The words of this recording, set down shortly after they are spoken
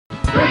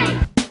3,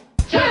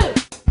 2,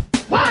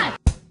 1.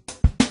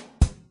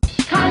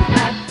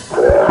 Contact.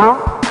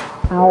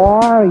 How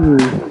are you?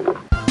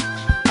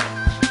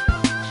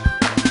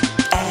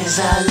 As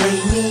I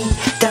lay me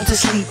down to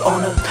sleep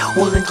on a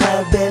woolen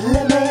cloud bed,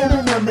 lay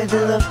in the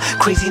middle of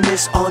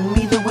craziness on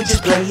me. The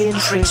witches playing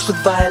tricks with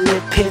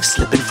violet piff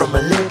slipping from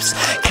her lips.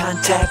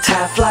 Contact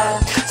high fly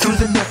through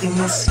the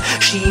nothingness.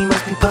 She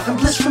must be puffing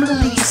bliss from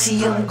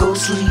Elysium.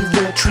 Ghosts leave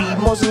the tree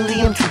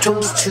mausoleum. 2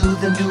 toes to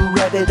the new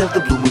rabbit of the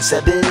blooming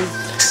Sabbath.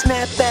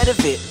 Snap out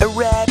of it, a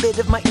rabbit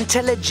of my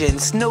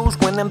intelligence knows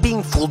when I'm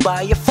being fooled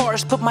by a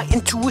farce, but my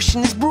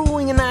intuition is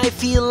brewing and I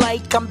feel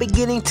like I'm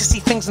beginning to see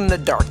things in the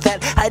dark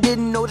that I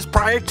didn't notice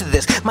prior to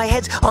this. My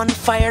head's on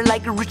fire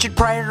like Richard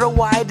Pryor. Oh,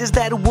 why does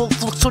that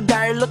wolf look so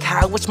dire? Look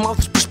how its mouth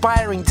is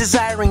perspiring,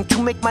 desiring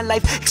to make my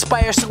life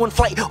expire. So in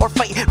flight or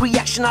fight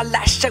reaction, I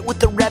lash out with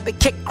the rabbit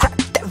kick, crack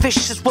that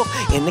vicious wolf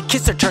in a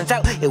kisser. Turns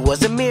out it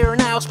was a mirror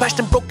now, smashed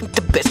and broken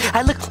to bits.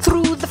 I look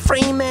through the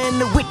frame and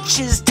the witch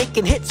is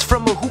taking hits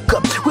from a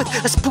hookah with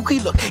a spooky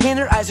look in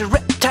her eyes. A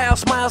reptile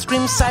smile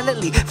screams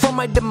silently for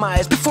my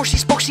demise. Before she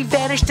spoke, she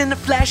vanished in a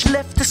flash,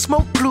 left a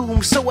smoke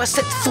plume. So I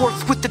set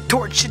forth with the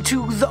torch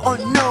into the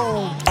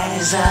unknown.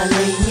 As I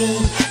lay me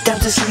down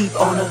to sleep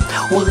on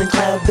a woolen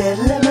cloud bed,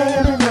 lay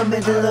in the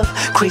middle of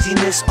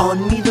craziness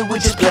on me. The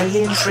witches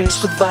playing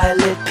tricks with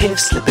violet piff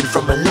slipping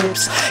from her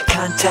lips.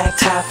 Contact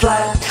high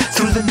fly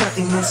through the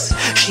nothingness.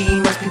 She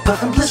must be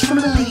puffing bliss from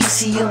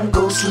Elysium.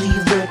 Ghosts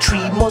leave the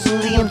tree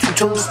mausoleum. 2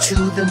 toes to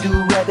the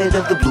new rabbit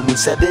of the blooming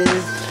Sabbath.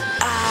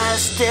 I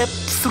step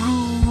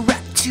through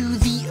right to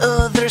the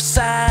other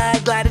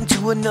side, glide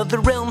into another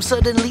realm.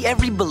 Suddenly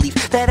every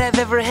belief that I've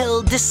ever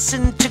held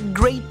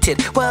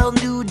disintegrated, while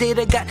new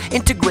data got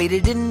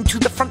integrated into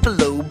the frontal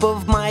lobe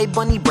of my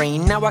bunny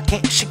brain. Now I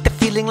can't shake the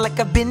feeling like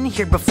I've been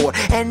here before,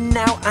 and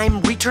now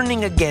I'm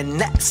returning again.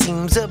 That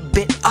seems a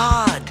bit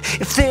odd.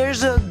 If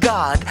there's a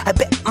God, I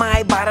bet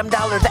my bottom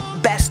dollar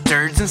that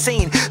bastard's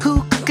insane.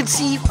 Who could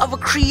conceive of a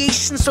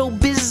creation so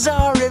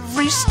bizarre?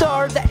 Every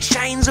star that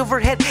shines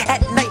overhead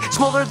at night,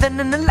 smaller than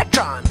an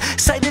electron.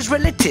 Sight is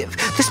relative.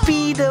 The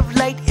speed of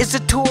light is a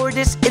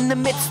tortoise in the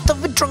midst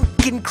of a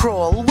drunken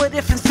crawl. What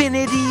if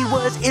infinity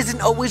was,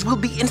 isn't, always will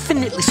be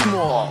infinitely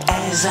small?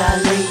 As I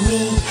lay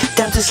me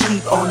down to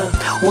sleep on a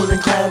woolen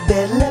cloud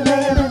bed,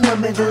 lay in the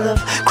middle of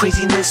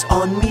craziness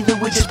on me. The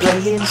witches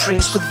playing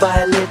tricks with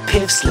violet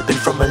piff slipping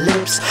from her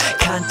lips.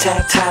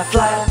 Contact high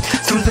fly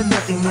through the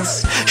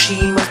nothingness.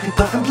 She must be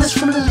puffing bliss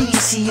from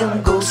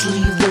Elysium. Ghosts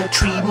leave the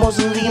tree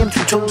mausoleum.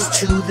 2 toes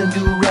to the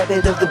new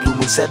rabbit of the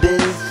blooming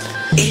Sabbath.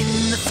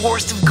 In the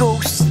forest of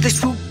ghosts, they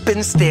swoop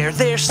and stare.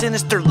 Their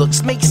sinister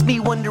looks makes me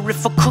wonder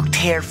if a cooked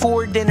hare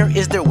for dinner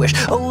is their wish.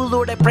 Oh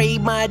Lord, I pray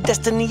my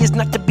destiny is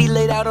not to be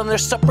laid out on their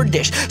supper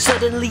dish.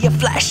 Suddenly a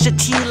flash of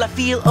teal, I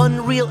feel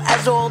unreal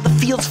as all the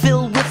fields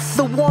fill with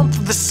the warmth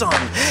of the sun.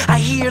 I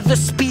hear the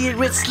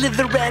spirits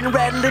slither and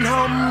rattle and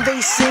hum. They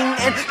sing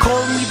and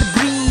call me the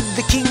breed,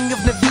 the king of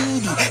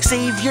Navidi,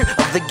 savior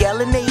of the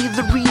Galanay.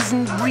 The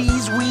reason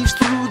breeze weaves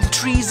through the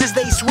trees as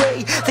they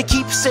sway. They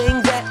keep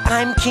saying that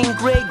I'm King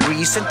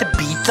Gregree, sent to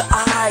beat the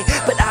eye,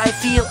 but I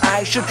feel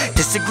I should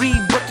disagree.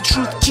 But the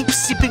truth keeps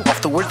seeping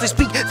off the words they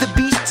speak. The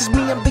beast is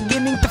me, I'm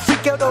beginning to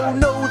freak out. Oh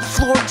no, the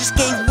floor just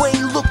gave way.